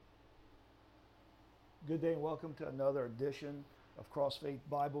Good day and welcome to another edition of Cross Faith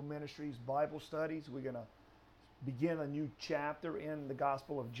Bible Ministries Bible Studies. We're going to begin a new chapter in the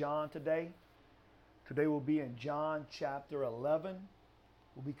Gospel of John today. Today we'll be in John chapter 11.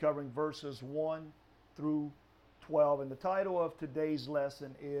 We'll be covering verses 1 through 12. And the title of today's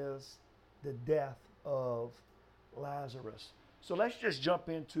lesson is The Death of Lazarus. So let's just jump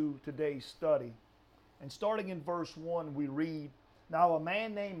into today's study. And starting in verse 1, we read, "Now a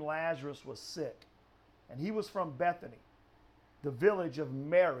man named Lazarus was sick, and he was from Bethany, the village of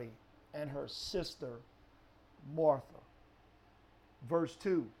Mary and her sister Martha." Verse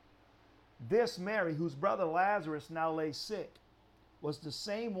 2, "This Mary, whose brother Lazarus now lay sick, was the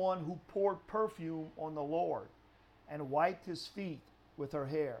same one who poured perfume on the Lord and wiped his feet with her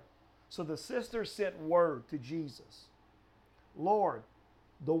hair. So the sister sent word to Jesus, 'Lord,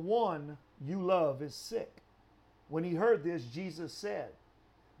 the one you love is sick.' When he heard this, Jesus said,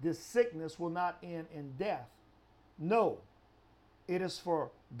 'This sickness will not end in death. No, it is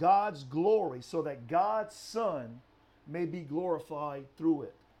for God's glory, so that God's Son may be glorified through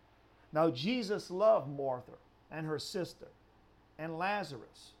it.' Now Jesus loved Martha and her sister and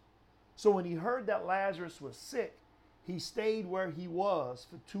Lazarus. So when he heard that Lazarus was sick, he stayed where he was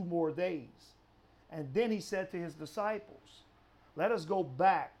for 2 more days. And then he said to his disciples, 'Let us go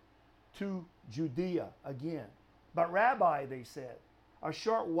back to Judea again.' 'But Rabbi,' they said, 'a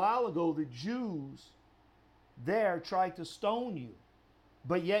short while ago the Jews there tried to stone you,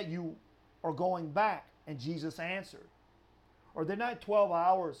 but yet you are going back.' And Jesus answered, 'Are there not 12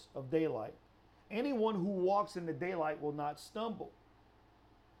 hours of daylight? Anyone who walks in the daylight will not stumble,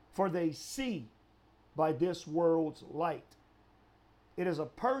 for they see by this world's light. It is a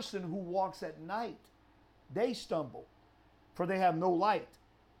person who walks at night, they stumble, for they have no light.'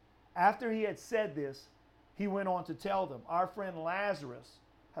 After he had said this, he went on to tell them, 'Our friend Lazarus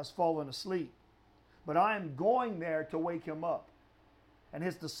has fallen asleep, but I am going there to wake him up.' And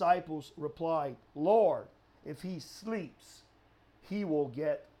his disciples replied, 'Lord, if he sleeps, he will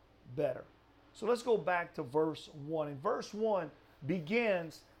get better.'" So let's go back to verse 1. And verse 1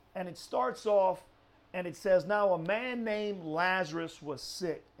 begins, and it starts off, and it says, "Now a man named Lazarus was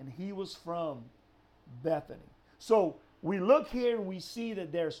sick, and he was from Bethany." So we look here and we see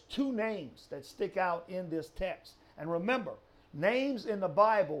that there's 2 names that stick out in this text. And remember, names in the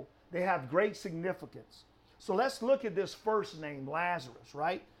Bible, they have great significance. So let's look at this first name, Lazarus,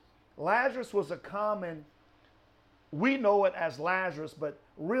 right? Lazarus was a common, we know it as Lazarus, but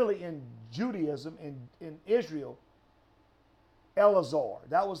really in Judaism, in Israel, Elazar,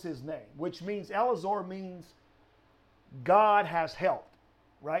 that was his name, which means, Elazar means God has helped,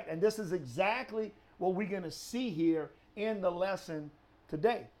 right? And this is exactly what we're going to see here in the lesson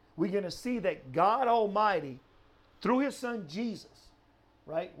today. We're going to see that God Almighty, through his son Jesus,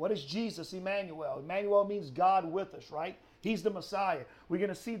 right? What is Jesus? Emmanuel. Emmanuel means God with us, right? He's the Messiah. We're going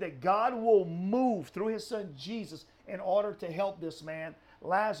to see that God will move through his son Jesus in order to help this man,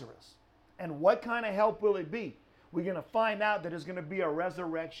 Lazarus. And what kind of help will it be? We're going to find out that it's going to be a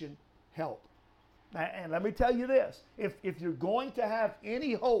resurrection help. And let me tell you this, if you're going to have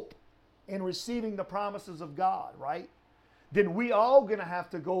any hope in receiving the promises of God, right, then we all going to have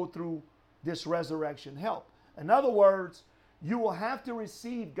to go through this resurrection help. In other words, you will have to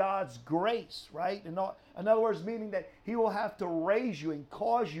receive God's grace, right? In other words, meaning that he will have to raise you and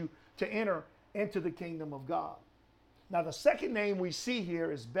cause you to enter into the kingdom of God. Now, the second name we see here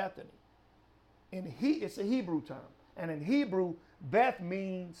is Bethany. It's a Hebrew term. And in Hebrew, Beth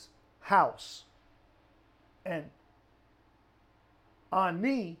means house. And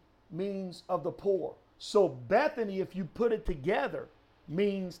Ani means of the poor. So Bethany, if you put it together,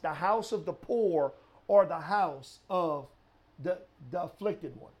 means the house of the poor or the house of the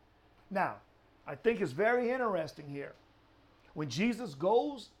afflicted one. Now, I think it's very interesting here. When Jesus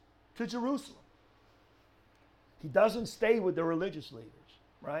goes to Jerusalem, he doesn't stay with the religious leaders,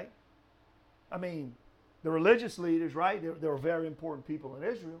 right? I mean, the religious leaders, right? They were very important people in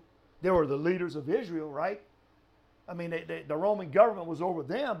Israel. They were the leaders of Israel, right? I mean, the Roman government was over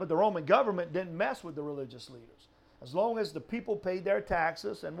them, but the Roman government didn't mess with the religious leaders. As long as the people paid their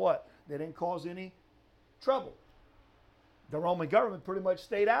taxes and what? They didn't cause any trouble. The Roman government pretty much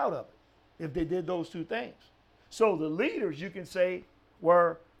stayed out of it if they did those 2 things. So the leaders, you can say,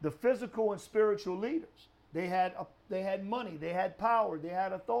 were the physical and spiritual leaders. They had money, they had power, they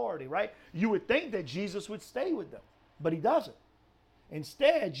had authority, right? You would think that Jesus would stay with them, but he doesn't.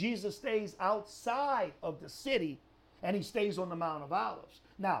 Instead, Jesus stays outside of the city, and he stays on the Mount of Olives.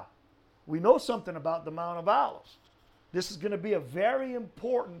 Now, we know something about the Mount of Olives. This is going to be a very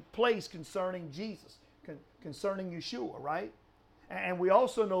important place concerning Jesus, concerning Yeshua, right? And we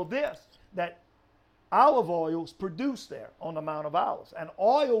also know this, that olive oil is produced there on the Mount of Olives. And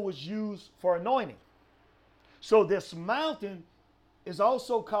oil was used for anointing. So this mountain is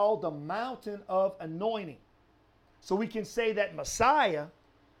also called the mountain of anointing. So we can say that Messiah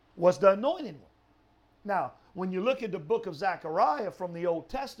was the anointed one. Now, when you look at the book of Zechariah from the Old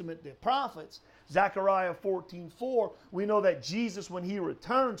Testament, the prophets, Zechariah 14:4, we know that Jesus, when he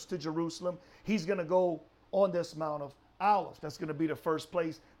returns to Jerusalem, he's going to go on this Mount of Olives. That's going to be the first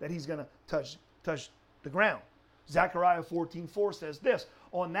place that he's going to touch the ground. Zechariah 14:4 says this,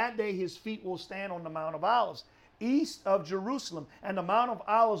 on that day his feet will stand on the Mount of Olives, east of Jerusalem, and the Mount of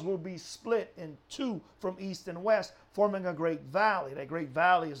Olives will be split in two from east and west, forming a great valley. That great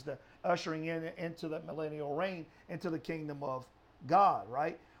valley is the ushering into the millennial reign, into the kingdom of God,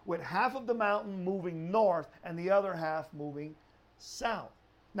 right? With half of the mountain moving north and the other half moving south.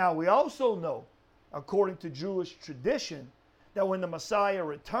 Now, we also know, according to Jewish tradition, that when the Messiah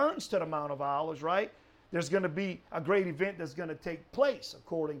returns to the Mount of Olives, right, there's going to be a great event that's going to take place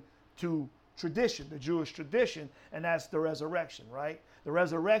according to tradition, the Jewish tradition, and that's the resurrection, right? The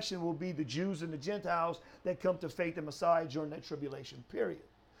resurrection will be the Jews and the Gentiles that come to faith in Messiah during that tribulation period.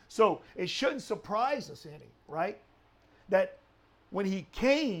 So it shouldn't surprise us any, right? That when he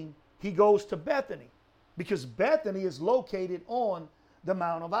came, he goes to Bethany, because Bethany is located on the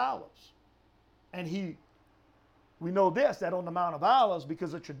Mount of Olives. And we know this, that on the Mount of Olives,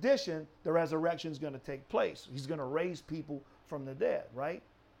 because of tradition, the resurrection is going to take place. He's going to raise people from the dead, right?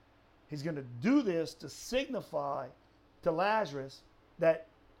 He's going to do this to signify to Lazarus that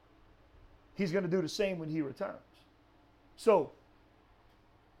he's going to do the same when he returns. So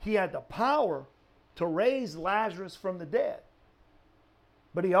he had the power to raise Lazarus from the dead.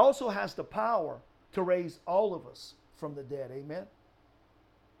 But he also has the power to raise all of us from the dead. Amen?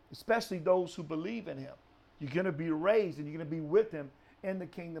 Especially those who believe in him. You're going to be raised and you're going to be with him in the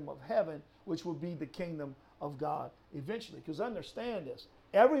kingdom of heaven, which will be the kingdom of God eventually. Because understand this,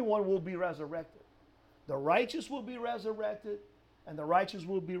 everyone will be resurrected. The righteous will be resurrected, and the righteous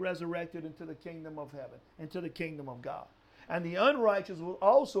will be resurrected into the kingdom of heaven, into the kingdom of God. And the unrighteous will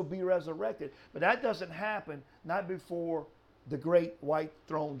also be resurrected. But that doesn't happen not before the great white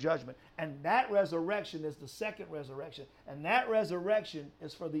throne judgment. And that resurrection is the second resurrection. And that resurrection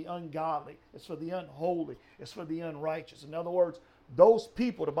is for the ungodly. It's for the unholy. It's for the unrighteous. In other words, those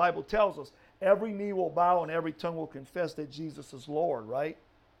people, the Bible tells us, every knee will bow and every tongue will confess that Jesus is Lord, right?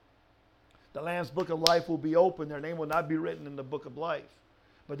 The Lamb's book of life will be open. Their name will not be written in the book of life.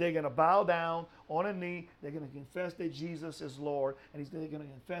 But they're going to bow down on a knee. They're going to confess that Jesus is Lord. And they're going to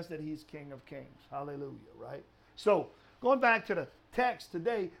confess that he's King of Kings. Hallelujah, right? So, going back to the text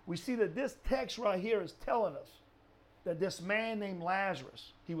today, we see that this text right here is telling us that this man named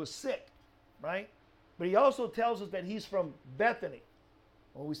Lazarus, he was sick, right? But he also tells us that he's from Bethany.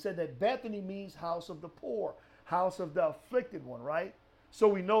 Well, we said that Bethany means house of the poor, house of the afflicted one, right? So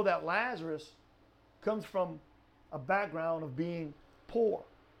we know that Lazarus comes from a background of being poor.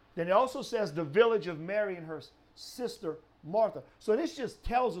 Then it also says the village of Mary and her sister Martha. So this just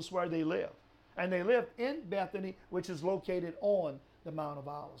tells us where they live. And they lived in Bethany, which is located on the Mount of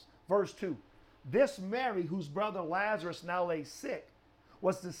Olives. Verse 2, this Mary, whose brother Lazarus now lay sick,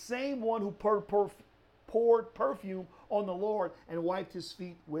 was the same one who poured perfume on the Lord and wiped his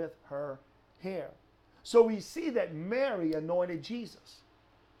feet with her hair. So we see that Mary anointed Jesus.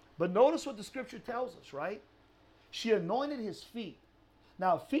 But notice what the scripture tells us, right? She anointed his feet.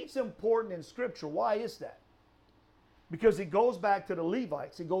 Now, feet's important in scripture. Why is that? Because it goes back to the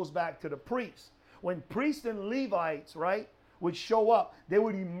Levites. It goes back to the priests. When priests and Levites, right, would show up, they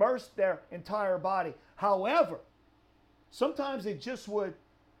would immerse their entire body. However, sometimes they just would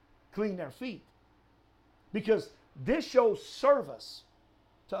clean their feet. Because this shows service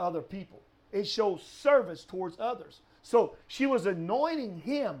to other people. It shows service towards others. So she was anointing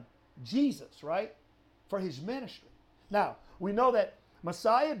him, Jesus, right, for his ministry. Now, we know that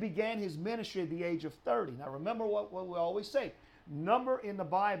Messiah began his ministry at the age of 30. Now, remember what we always say. Number in the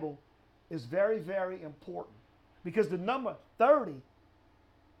Bible is very, very important. Because the number 30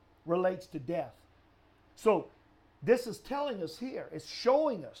 relates to death. So this is telling us here, it's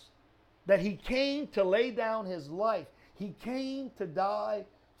showing us that he came to lay down his life. He came to die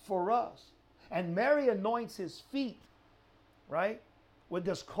for us. And Mary anoints his feet, right, with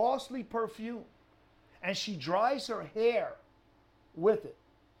this costly perfume. And she dries her hair with it.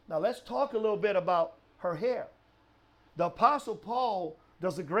 Now let's talk a little bit about her hair. The Apostle Paul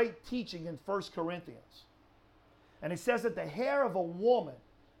does a great teaching in 1 Corinthians. And he says that the hair of a woman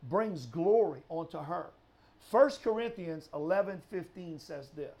brings glory onto her. 1 Corinthians 11:15 says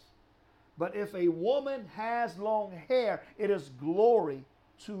this. But if a woman has long hair, it is glory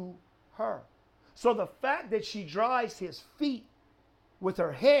to her. So the fact that she dries his feet with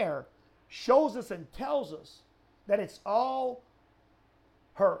her hair shows us and tells us that it's all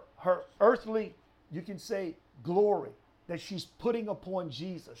her earthly, you can say, glory that she's putting upon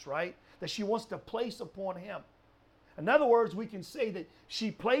Jesus, right? That she wants to place upon him. In other words, we can say that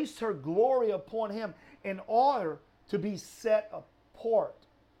she placed her glory upon him in order to be set apart,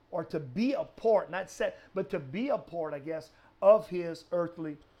 or to be a part, not set, but to be a part, I guess, of his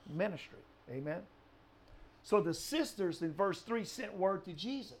earthly ministry. Amen. So the sisters in verse 3 sent word to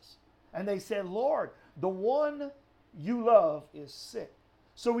Jesus, and they said, Lord, the one you love is sick.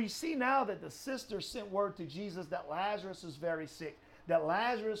 So we see now that the sisters sent word to Jesus that Lazarus is very sick, that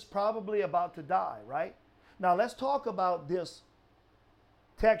Lazarus is probably about to die, right? Now let's talk about this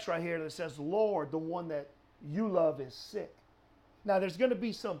text right here that says, Lord, the one that you love is sick. Now there's going to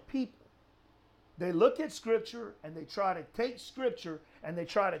be some people, they look at Scripture and they try to take Scripture and they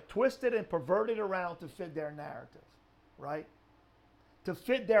try to twist it and pervert it around to fit their narrative, right? To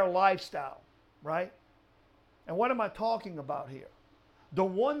fit their lifestyle, right? And what am I talking about here? The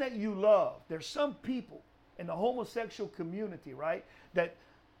one that you love. There's some people in the homosexual community, right, that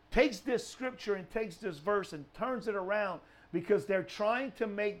takes this scripture and takes this verse and turns it around because they're trying to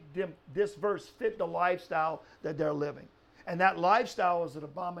make this verse fit the lifestyle that they're living. And that lifestyle is an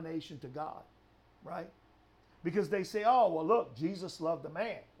abomination to God, right? Because they say, oh, well, look, Jesus loved the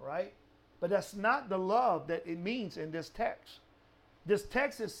man, right? But that's not the love that it means in this text. This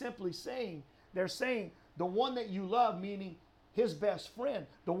text is simply saying, they're saying the one that you love, meaning his best friend,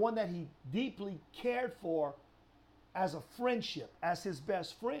 the one that he deeply cared for as a friendship, as his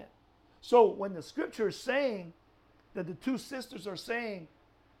best friend. So when the scripture is saying that the two sisters are saying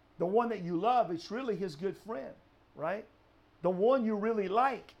the one that you love, it's really his good friend, right? The one you really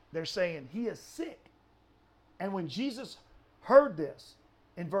like, they're saying he is sick. And when Jesus heard this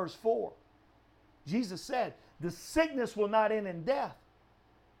in verse 4, Jesus said, the sickness will not end in death.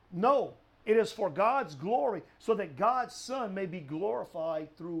 No, it is for God's glory, so that God's Son may be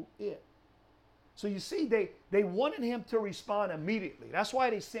glorified through it. So you see, they wanted him to respond immediately. That's why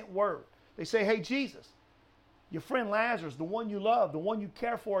they sent word. They say, hey, Jesus, your friend Lazarus, the one you love, the one you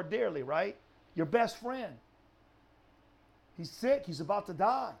care for dearly, right? Your best friend. He's sick. He's about to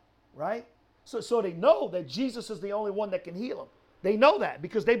die, right? So they know that Jesus is the only one that can heal him. They know that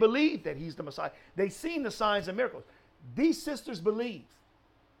because they believe that he's the Messiah. They've seen the signs and miracles. These sisters believe.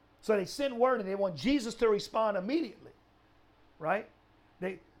 So they send word and they want Jesus to respond immediately, right?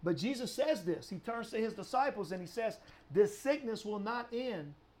 But Jesus says this. He turns to his disciples and he says, this sickness will not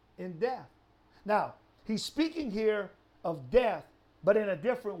end in death. Now, he's speaking here of death, but in a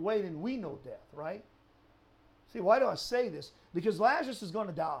different way than we know death, right? See, why do I say this? Because Lazarus is going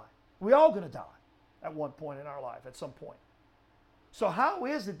to die. We're all going to die at one point in our life, at some point. So how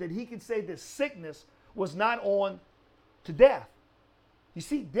is it that he can say this sickness was not on to death? You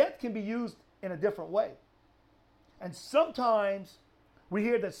see, death can be used in a different way. And sometimes we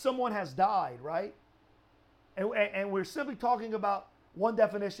hear that someone has died, right? And we're simply talking about one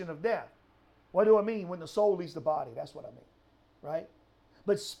definition of death. What do I mean? When the soul leaves the body, that's what I mean, right?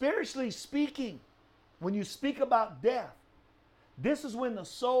 But spiritually speaking, when you speak about death, this is when the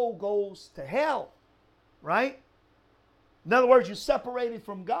soul goes to hell, right? In other words, you're separated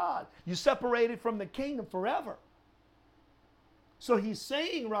from God. You're separated from the kingdom forever. So he's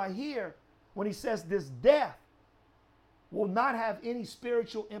saying right here, when he says this death will not have any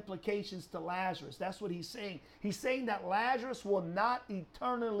spiritual implications to Lazarus. That's what he's saying. He's saying that Lazarus will not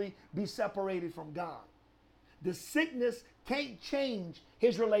eternally be separated from God. The sickness can't change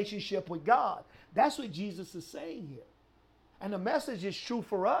his relationship with God. That's what Jesus is saying here. And the message is true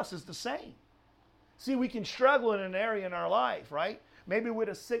for us, is the same. See, we can struggle in an area in our life, right? Maybe with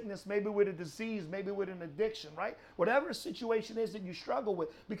a sickness, maybe with a disease, maybe with an addiction, right? Whatever the situation is that you struggle with,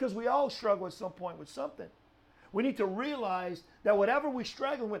 because we all struggle at some point with something. We need to realize that whatever we're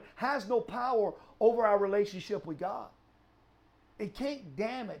struggling with has no power over our relationship with God. It can't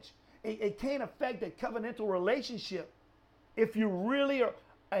damage, it can't affect that covenantal relationship if you really are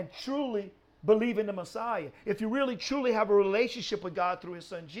and truly believe in the Messiah. If you really truly have a relationship with God through his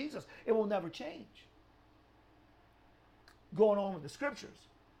son Jesus, it will never change. Going on with the scriptures.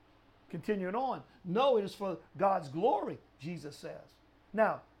 Continuing on. No, it is for God's glory, Jesus says.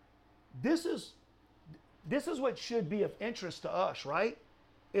 Now, this is what should be of interest to us, right?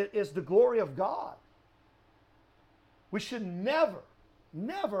 It is the glory of God. We should never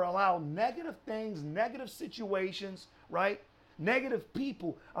allow negative things, negative situations, right? Negative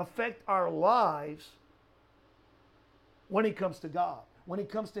people affect our lives when it comes to God, when it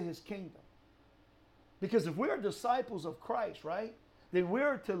comes to his kingdom. Because if we're disciples of Christ, right, then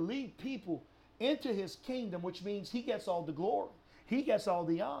we're to lead people into his kingdom, which means he gets all the glory. He gets all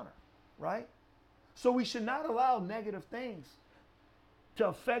the honor, right? So we should not allow negative things to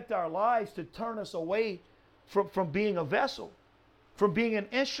affect our lives, to turn us away from being a vessel, from being an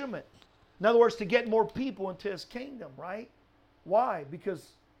instrument. In other words, to get more people into his kingdom, right? Why? Because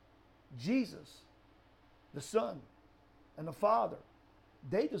Jesus, the Son, and the Father,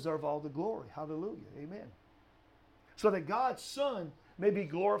 they deserve all the glory. Hallelujah. Amen. So that God's Son may be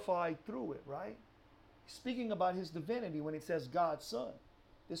glorified through it, right? Speaking about his divinity when it says God's Son,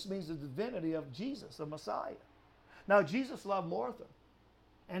 this means the divinity of Jesus, the Messiah. Now, Jesus loved Martha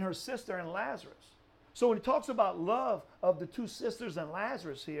and her sister and Lazarus. So when he talks about love of the two sisters and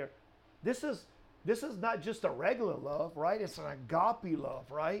Lazarus here, this is not just a regular love, right? It's an agape love,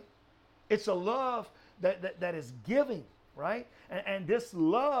 right? It's a love that is giving, right? And this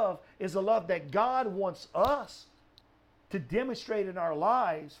love is a love that God wants us to demonstrate in our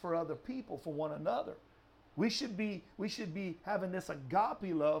lives for other people, for one another. We should be having this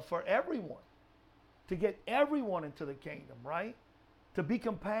agape love for everyone, to get everyone into the kingdom, right? To be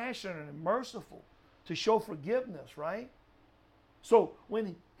compassionate and merciful, to show forgiveness, right? So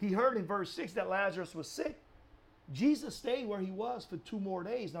when he heard in verse 6 that Lazarus was sick, Jesus stayed where he was for 2 more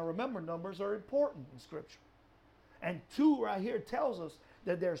days. Now remember, numbers are important in Scripture. And 2 right here tells us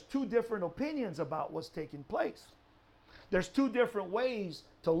that there's 2 different opinions about what's taking place. There's 2 different ways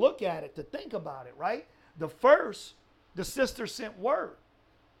to look at it, to think about it, right? The first, the sister sent word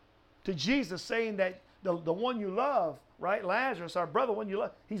to Jesus saying that the one you love, right, Lazarus, our brother, one you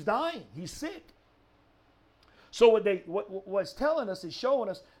love, he's dying, he's sick. So what's telling us is showing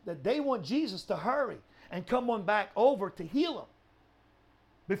us that they want Jesus to hurry and come on back over to heal him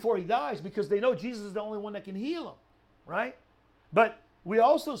before he dies, because they know Jesus is the only one that can heal him, right? But we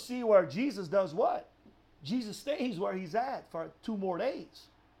also see where Jesus does what? Jesus stays where he's at for 2 more days,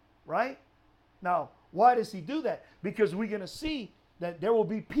 right? Now, why does he do that? Because we're going to see that there will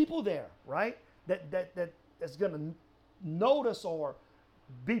be people there, right? That's going to notice or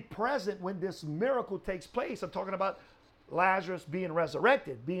be present when this miracle takes place. I'm talking about Lazarus being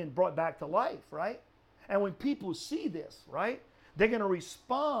resurrected, being brought back to life, right? And when people see this, right, they're going to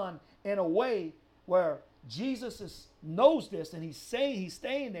respond in a way where Jesus knows this, and he's saying he's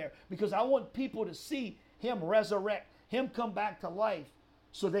staying there because I want people to see him resurrect, him come back to life,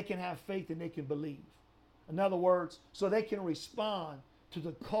 so they can have faith and they can believe. In other words, so they can respond to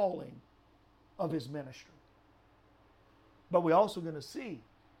the calling of his ministry. But we're also going to see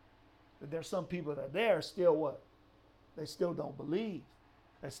that there's some people that are there still what? They still don't believe.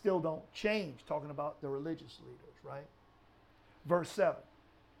 They still don't change, talking about the religious leaders, right? Verse 7.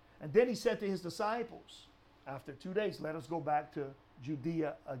 And then he said to his disciples, after 2 days, let us go back to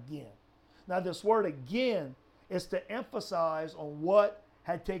Judea again. Now this word again is to emphasize on what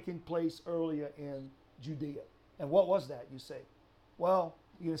had taken place earlier in Judea. And what was that, you say? Well,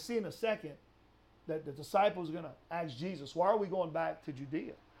 you're going to see in a second that the disciples are going to ask Jesus, why are we going back to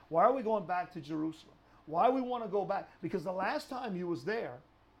Judea? Why are we going back to Jerusalem? Why we want to go back? Because the last time you was there,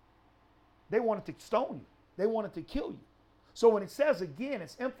 they wanted to stone you. They wanted to kill you. So when it says again,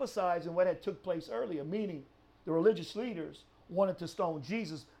 it's emphasizing what had took place earlier, meaning the religious leaders wanted to stone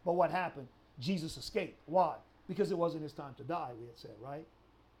Jesus, but what happened? Jesus escaped. Why? Because it wasn't his time to die, we had said, right?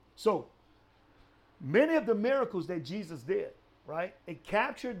 So many of the miracles that Jesus did, right, it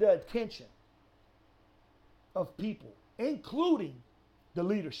captured the attention of people, including the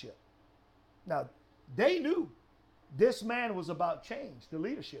leadership. Now, they knew this man was about change. The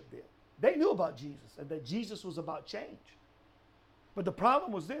leadership did. They knew about Jesus and that Jesus was about change. But the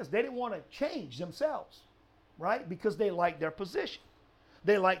problem was this: they didn't want to change themselves, right? Because they liked their position.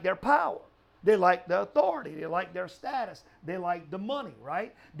 They liked their power. They liked the authority. They liked their status. They liked the money,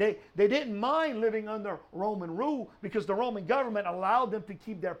 right? They didn't mind living under Roman rule because the Roman government allowed them to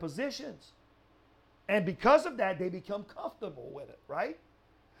keep their positions. And because of that, they become comfortable with it, right?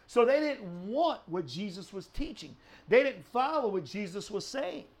 So they didn't want what Jesus was teaching. They didn't follow what Jesus was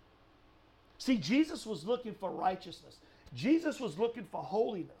saying. See, Jesus was looking for righteousness. Jesus was looking for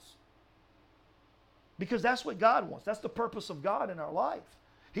holiness. Because that's what God wants. That's the purpose of God in our life.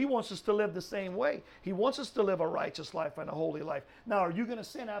 He wants us to live the same way. He wants us to live a righteous life and a holy life. Now, are you going to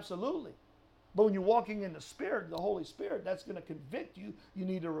sin? Absolutely. But when you're walking in the Spirit, the Holy Spirit, that's going to convict you. You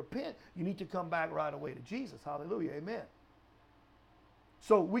need to repent. You need to come back right away to Jesus. Hallelujah. Amen.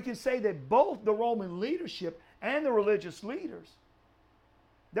 So we can say that both the Roman leadership and the religious leaders,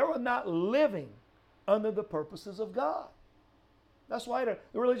 they were not living under the purposes of God. That's why the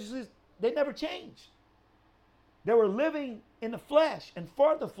religious leaders, they never changed. They were living in the flesh and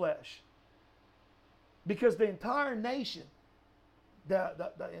for the flesh. Because the entire nation,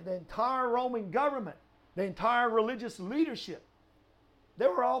 the entire Roman government, the entire religious leadership, they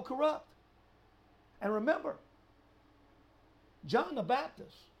were all corrupt. And remember, John the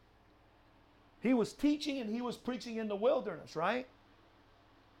Baptist, he was teaching and he was preaching in the wilderness, right?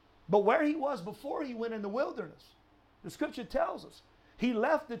 But where he was before he went in the wilderness, the scripture tells us, he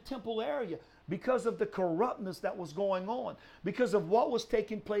left the temple area because of the corruptness that was going on, because of what was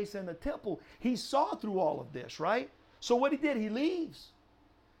taking place in the temple. He saw through all of this, right? So what he did, he leaves.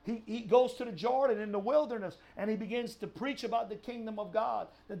 He goes to the Jordan in the wilderness and he begins to preach about the kingdom of God,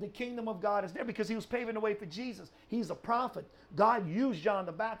 that the kingdom of God is there, because he was paving the way for Jesus. He's a prophet. God used John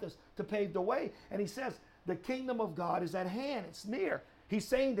the Baptist to pave the way. And he says, the kingdom of God is at hand. It's near. He's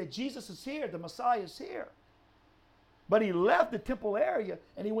saying that Jesus is here. The Messiah is here. But he left the temple area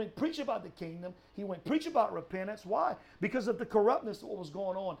and he went preach about the kingdom. He went preach about repentance. Why? Because of the corruptness of what was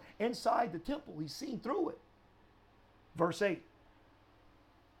going on inside the temple. He's seen through it. Verse 8.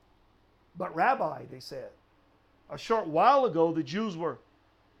 But Rabbi, they said, a short while ago the Jews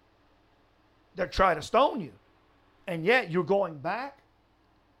they're trying to stone you, and yet you're going back.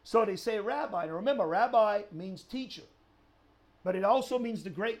 So they say Rabbi. And remember, Rabbi means teacher, but it also means the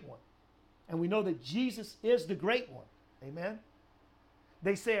great one. And we know that Jesus is the great one. Amen.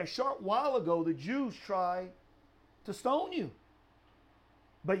 They say a short while ago the Jews tried to stone you,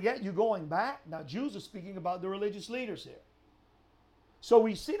 but yet you're going back. Now Jews are speaking about the religious leaders here. So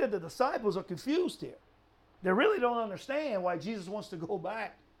we see that the disciples are confused here. They really don't understand why Jesus wants to go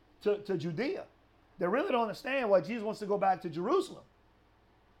back to Judea. They really don't understand why Jesus wants to go back to Jerusalem.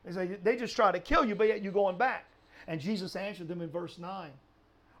 They say, they just try to kill you, but yet you're going back. And Jesus answered them in verse 9.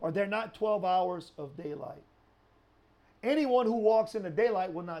 Are there not 12 hours of daylight? Anyone who walks in the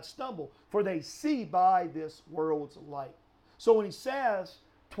daylight will not stumble, for they see by this world's light. So when he says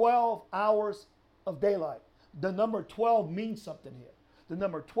 12 hours of daylight, the number 12 means something here. The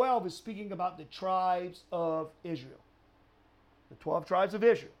number 12 is speaking about the tribes of Israel. The 12 tribes of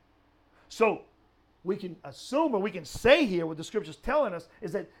Israel. So we can assume, or we can say here what the scripture's telling us,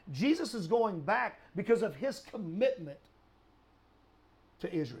 is that Jesus is going back because of his commitment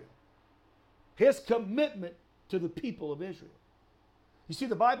to Israel. His commitment to the people of Israel. You see,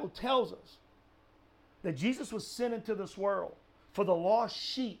 the Bible tells us that Jesus was sent into this world for the lost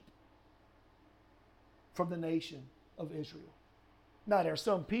sheep from the nation of Israel. Now, there are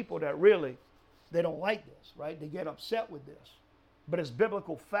some people that really, they don't like this, right? They get upset with this. But it's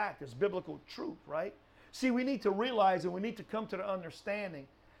biblical fact, it's biblical truth, right? See, we need to realize and we need to come to the understanding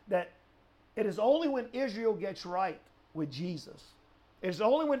that it is only when Israel gets right with Jesus, it's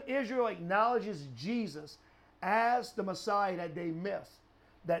only when Israel acknowledges Jesus as the Messiah that they miss,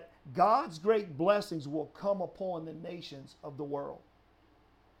 that God's great blessings will come upon the nations of the world.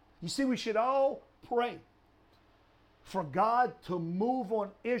 You see, we should all pray for God to move on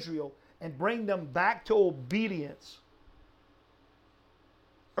Israel and bring them back to obedience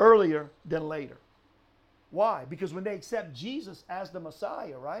earlier than later. Why? Because when they accept Jesus as the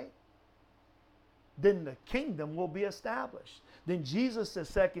Messiah, right? Then the kingdom will be established. Then Jesus'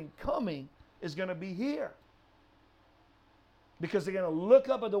 second coming is going to be here. Because they're going to look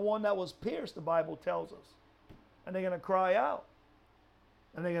up at the one that was pierced, the Bible tells us. And they're going to cry out.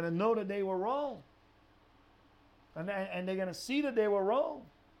 And they're going to know that they were wrong. And they're going to see that they were wrong.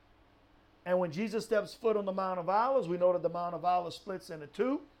 And when Jesus steps foot on the Mount of Olives, we know that the Mount of Olives splits into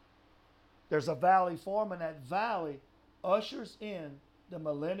two. There's a valley formed, and that valley ushers in the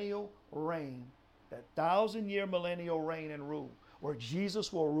millennial reign, that 1,000-year millennial reign and rule, where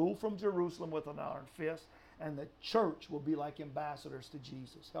Jesus will rule from Jerusalem with an iron fist, and the church will be like ambassadors to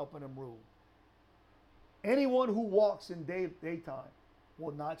Jesus, helping him rule. Anyone who walks in daytime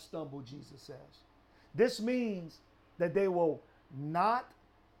will not stumble, Jesus says. This means that they will not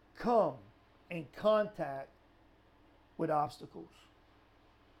come in contact with obstacles.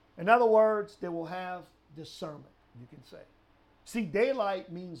 In other words, they will have discernment, you can say. See,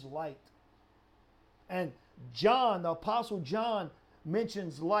 daylight means light. And John, the Apostle John,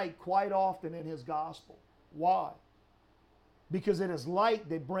 mentions light quite often in his gospel. Why? Because it is light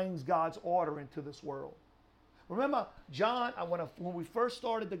that brings God's order into this world. Remember, John, when we first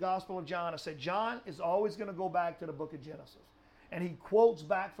started the Gospel of John, I said John is always going to go back to the book of Genesis. And he quotes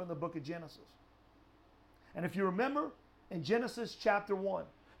back from the book of Genesis. And if you remember, in Genesis chapter 1,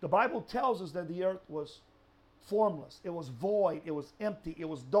 the Bible tells us that the earth was formless. It was void. It was empty. It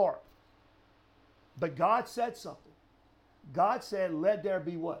was dark. But God said something. God said, let there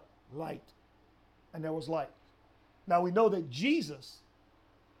be what? Light. And there was light. Now we know that Jesus,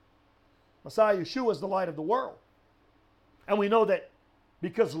 Messiah Yeshua, is the light of the world. And we know that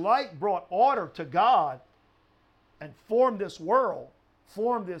because light brought order to God, and formed this world,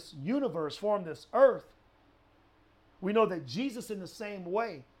 formed this universe, formed this earth, we know that Jesus in the same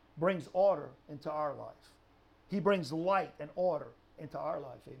way brings order into our life. He brings light and order into our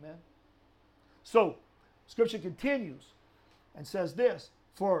life. Amen. So Scripture continues and says this,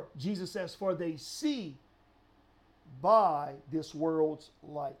 for Jesus says, for they see by this world's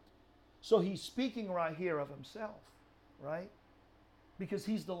light. So he's speaking right here of himself, right? Because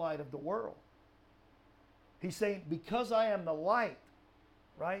he's the light of the world. He's saying, because I am the light,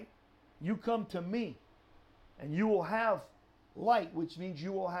 right? You come to me and you will have light, which means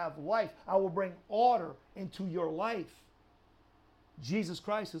you will have life. I will bring order into your life. Jesus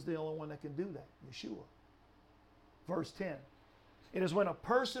Christ is the only one that can do that, Yeshua. Verse 10. It is when a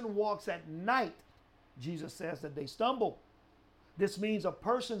person walks at night, Jesus says, that they stumble. This means a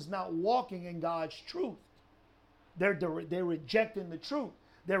person's not walking in God's truth. They're rejecting the truth.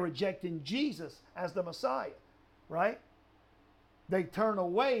 They're rejecting Jesus as the Messiah, right? They turn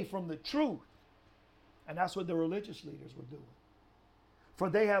away from the truth. And that's what the religious leaders were doing. For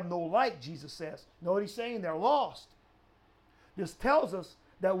they have no light, Jesus says. Know what he's saying? They're lost. This tells us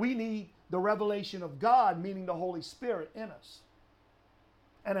that we need the revelation of God, meaning the Holy Spirit, in us.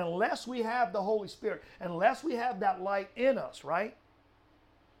 And unless we have the Holy Spirit, unless we have that light in us, right?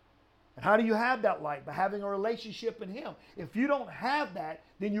 And how do you have that light? By having a relationship in Him. If you don't have that,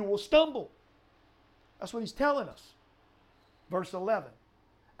 then you will stumble. That's what He's telling us. Verse 11.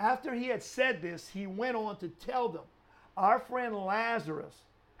 After He had said this, He went on to tell them, our friend Lazarus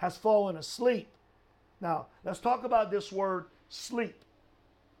has fallen asleep. Now, let's talk about this word sleep.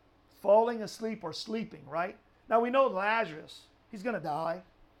 Falling asleep or sleeping, right? Now, we know Lazarus, he's going to die,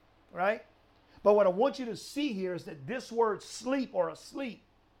 right? But what I want you to see here is that this word sleep or asleep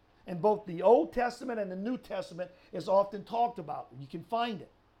in both the Old Testament and the New Testament is often talked about. You can find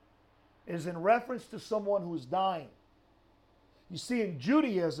it. It is in reference to someone who's dying. You see, in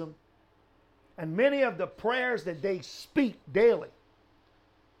Judaism, and many of the prayers that they speak daily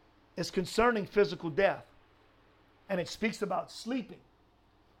is concerning physical death. And it speaks about sleeping.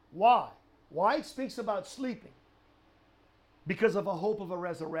 Why? Why it speaks about sleeping? Because of a hope of a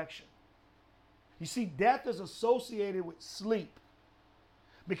resurrection. You see, death is associated with sleep.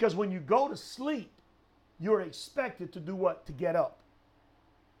 Because when you go to sleep, you're expected to do what? To get up.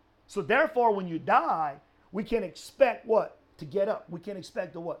 So therefore, when you die, we can expect what? To get up. We can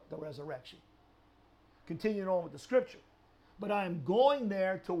expect the what? The resurrection. Continuing on with the scripture. But I am going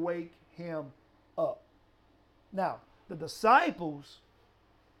there to wake him up. Now, the disciples,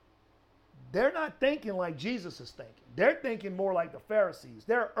 they're not thinking like Jesus is thinking. They're thinking more like the Pharisees.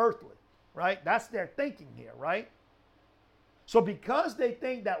 They're earthly, right? That's their thinking here, right? So because they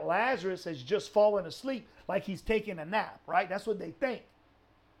think that Lazarus has just fallen asleep, like he's taking a nap, right? That's what they think.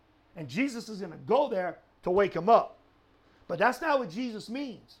 And Jesus is going to go there to wake him up. But that's not what Jesus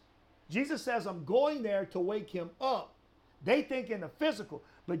means. Jesus says, I'm going there to wake him up. They think in the physical,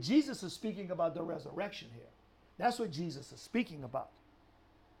 but Jesus is speaking about the resurrection here. That's what Jesus is speaking about.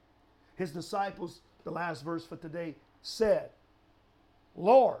 His disciples, the last verse for today, said,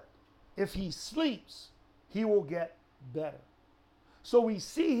 Lord, if he sleeps, he will get better. So we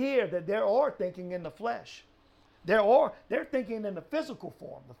see here that they are thinking in the flesh. They're thinking in the physical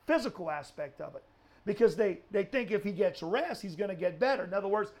form, the physical aspect of it. Because they think if he gets rest, he's going to get better. In other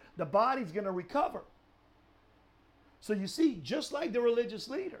words, the body's going to recover. So you see, just like the religious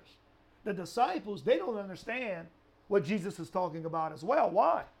leaders, the disciples, they don't understand what Jesus is talking about as well.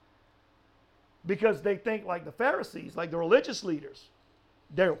 Why? Because they think like the Pharisees, like the religious leaders.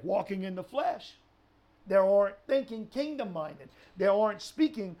 They're walking in the flesh. They aren't thinking kingdom-minded. They aren't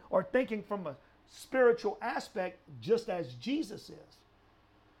speaking or thinking from a spiritual aspect just as Jesus is.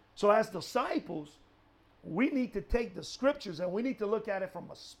 So as disciples, we need to take the scriptures and we need to look at it from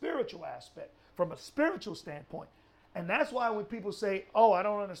a spiritual aspect, from a spiritual standpoint. And that's why when people say, oh, I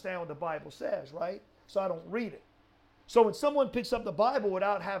don't understand what the Bible says, right? So I don't read it. So when someone picks up the Bible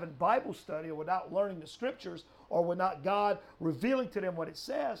without having Bible study or without learning the scriptures or without God revealing to them what it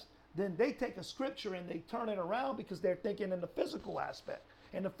says, then they take a scripture and they turn it around because they're thinking in the physical aspect,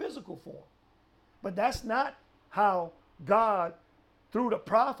 in the physical form. But that's not how God, through the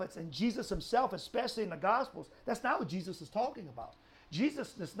prophets and Jesus himself, especially in the Gospels, that's not what Jesus is talking about.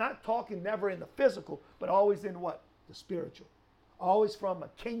 Jesus is not talking never in the physical, but always in what? The spiritual. Always from a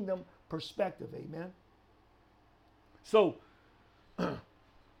kingdom perspective. Amen. So,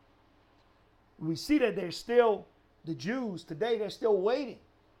 we see that they're still, the Jews today, they're still waiting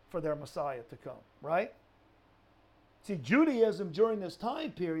for their Messiah to come, right? See, Judaism during this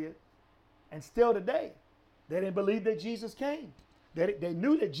time period, and still today, they didn't believe that Jesus came. They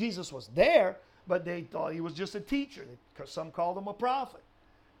knew that Jesus was there, but they thought he was just a teacher. Some called him a prophet.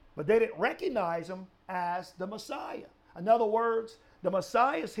 But they didn't recognize him as the Messiah. In other words, the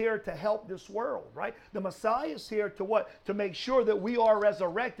Messiah is here to help this world, right? The Messiah is here to what? To make sure that we are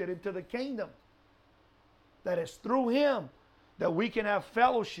resurrected into the kingdom. That it's through him that we can have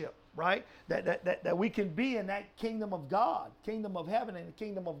fellowship, right? That we can be in that kingdom of God, kingdom of heaven and the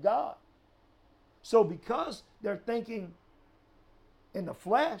kingdom of God. So because they're thinking in the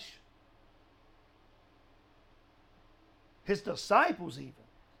flesh, his disciples even,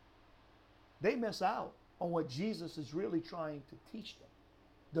 they miss out on what Jesus is really trying to teach them.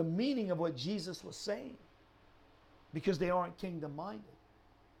 The meaning of what Jesus was saying. Because they aren't kingdom minded.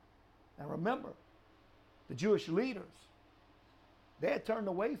 And remember, the Jewish leaders, they had turned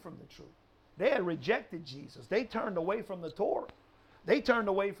away from the truth. They had rejected Jesus. They turned away from the Torah. They turned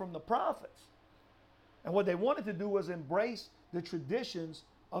away from the prophets. And what they wanted to do was embrace the traditions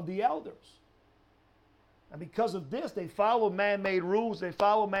of the elders. And because of this, they followed man-made rules. They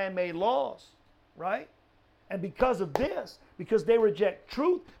followed man-made laws, right? And because of this, because they reject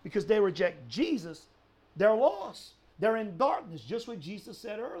truth, because they reject Jesus, they're lost. They're in darkness, just what Jesus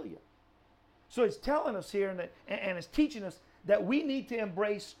said earlier. So it's telling us here and it's teaching us that we need to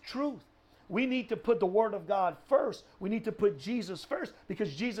embrace truth. We need to put the Word of God first. We need to put Jesus first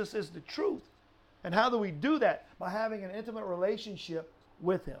because Jesus is the truth. And how do we do that? By having an intimate relationship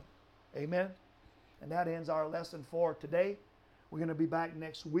with Him. Amen. And that ends our lesson for today. We're going to be back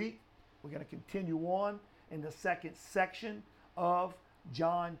next week. We're going to continue on in the second section of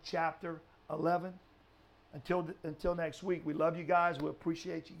John chapter 11. Until next week, we love you guys. We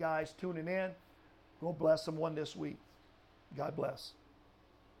appreciate you guys tuning in. Go bless someone this week. God bless.